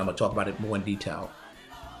few minutes, I'm going to talk about it more in detail.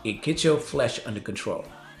 It gets your flesh under control.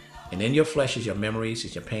 And in your flesh is your memories,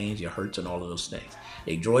 is your pains, your hurts, and all of those things.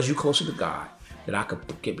 It draws you closer to God, that I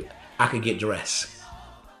could get dressed.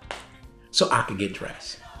 So I could get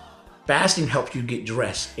dressed. Fasting helps you get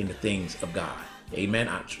dressed in the things of God. Amen.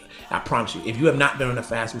 I promise you, if you have not been on a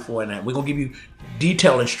fast before, and we're going to give you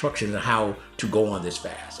detailed instructions on how to go on this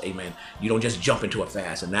fast. Amen. You don't just jump into a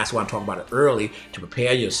fast. And that's why I'm talking about it early, to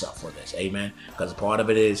prepare yourself for this. Amen. Because part of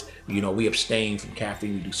it is, you know, we abstain from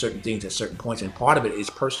caffeine. We do certain things at certain points. And part of it is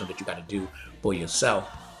personal that you got to do for yourself.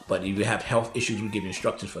 But if you have health issues, we give you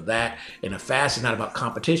instructions for that. And a fast is not about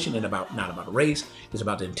competition and not about a race. It's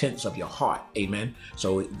about the intents of your heart. Amen.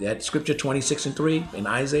 So that scripture 26:3 in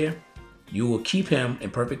Isaiah, you will keep him in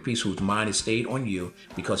perfect peace whose mind is stayed on you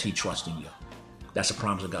because he trusts in you. That's a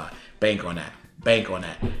promise of God. Bank on that. Bank on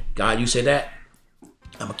that. God, you said that,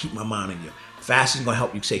 I'm going to keep my mind on you. Fasting is going to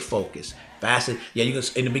help you stay focused. Fasting, yeah, you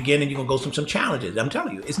can, in the beginning, you're going to go through some challenges. I'm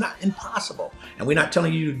telling you, it's not impossible. And we're not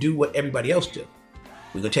telling you to do what everybody else do.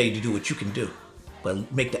 We're going to tell you to do what you can do.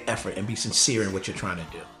 But make the effort and be sincere in what you're trying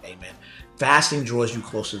to do. Amen. Fasting draws you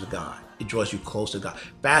closer to God. It draws you closer to God.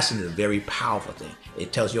 Fasting is a very powerful thing.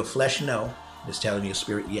 It tells your flesh no. It's telling your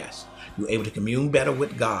spirit yes. You're able to commune better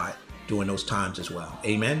with God during those times as well.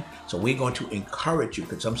 Amen. So we're going to encourage you,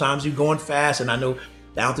 because sometimes you're going fast, and I know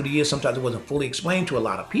down through the years, sometimes it wasn't fully explained to a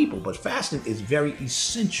lot of people, but fasting is very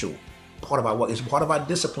essential part of our work. It's part of our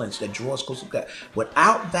disciplines that draw us closer to God.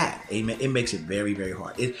 Without that, amen, it makes it very, very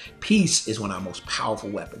hard. Peace is one of our most powerful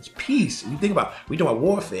weapons. Peace, we talk about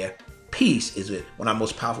warfare, peace is one of our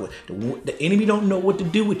most powerful weapons. The enemy don't know what to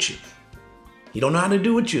do with you. He don't know how to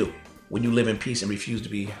do with you when you live in peace and refuse to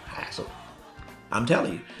be hassled. I'm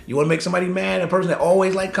telling you, you want to make somebody mad, a person that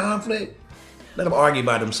always like conflict, let them argue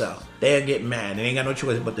by themselves. They'll get mad. They ain't got no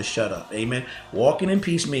choice but to shut up. Amen. Walking in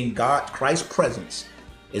peace means Christ's presence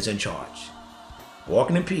is in charge.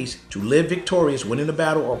 Walking in peace, to live victorious, winning the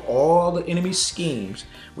battle of all the enemy's schemes,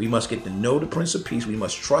 we must get to know the Prince of Peace. We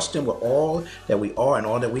must trust him with all that we are and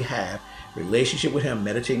all that we have. Relationship with him,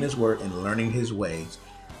 meditating his word, and learning his ways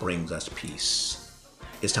brings us peace.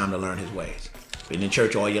 It's time to learn his ways. Been in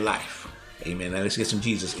church all your life. Amen. Now let's get some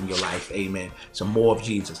Jesus in your life. Amen. Some more of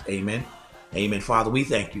Jesus. Amen. Amen. Father, we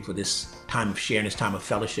thank you for this time of sharing, this time of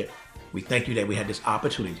fellowship. We thank you that we had this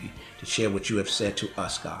opportunity to share what you have said to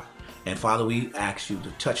us, God. And Father, we ask you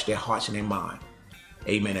to touch their hearts and their mind.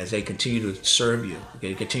 Amen. As they continue to serve you,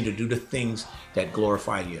 they continue to do the things that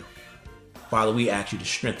glorify you. Father, we ask you to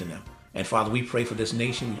strengthen them. And Father, we pray for this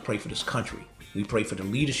nation. We pray for this country. We pray for the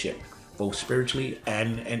leadership, both spiritually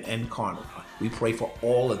and carnal. We pray for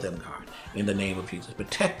all of them, God, in the name of Jesus.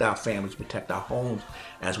 Protect our families, protect our homes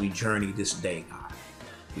as we journey this day, God.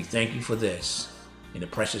 We thank you for this in the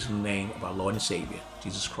precious name of our Lord and Savior,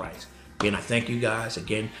 Jesus Christ. Again, I thank you guys.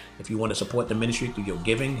 Again, if you want to support the ministry through your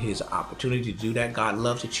giving, here's an opportunity to do that. God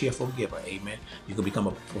loves a cheerful giver. Amen. You can become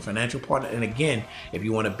a financial partner. And again, if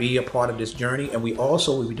you want to be a part of this journey, and we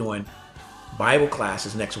also will be doing Bible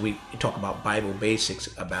classes next week and talk about Bible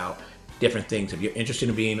basics, about different things. If you're interested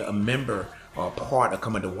in being a member or a part of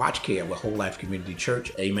coming to Watch Care with Whole Life Community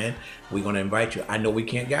Church, amen, we're going to invite you. I know we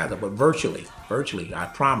can't gather, but virtually, I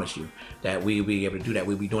promise you that we'll be able to do that.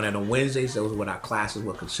 We'll be doing that on Wednesdays. Those are what our classes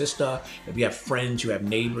will consist of. If you have friends, you have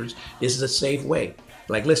neighbors, this is a safe way.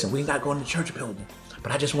 Like, listen, we're not going to church building,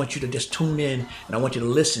 but I just want you to just tune in, and I want you to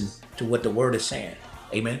listen to what the word is saying.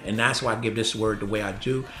 Amen. And that's why I give this word the way I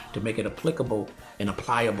do, to make it applicable and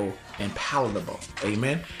applicable and palatable.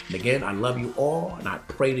 Amen. And again, I love you all, and I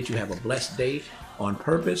pray that you have a blessed day on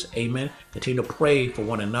purpose. Amen. Continue to pray for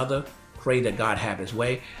one another. Pray that God have his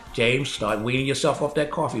way. James, start weaning yourself off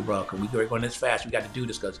that coffee, bro, because we're going this fast. We got to do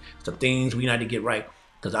this because some things we need to get right.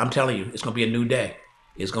 Because I'm telling you, it's going to be a new day.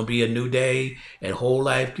 It's going to be a new day at Whole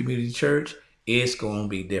Life Community Church. It's going to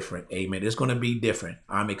be different. Amen. It's going to be different.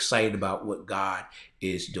 I'm excited about what God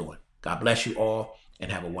is doing. God bless you all,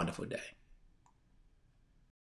 and have a wonderful day.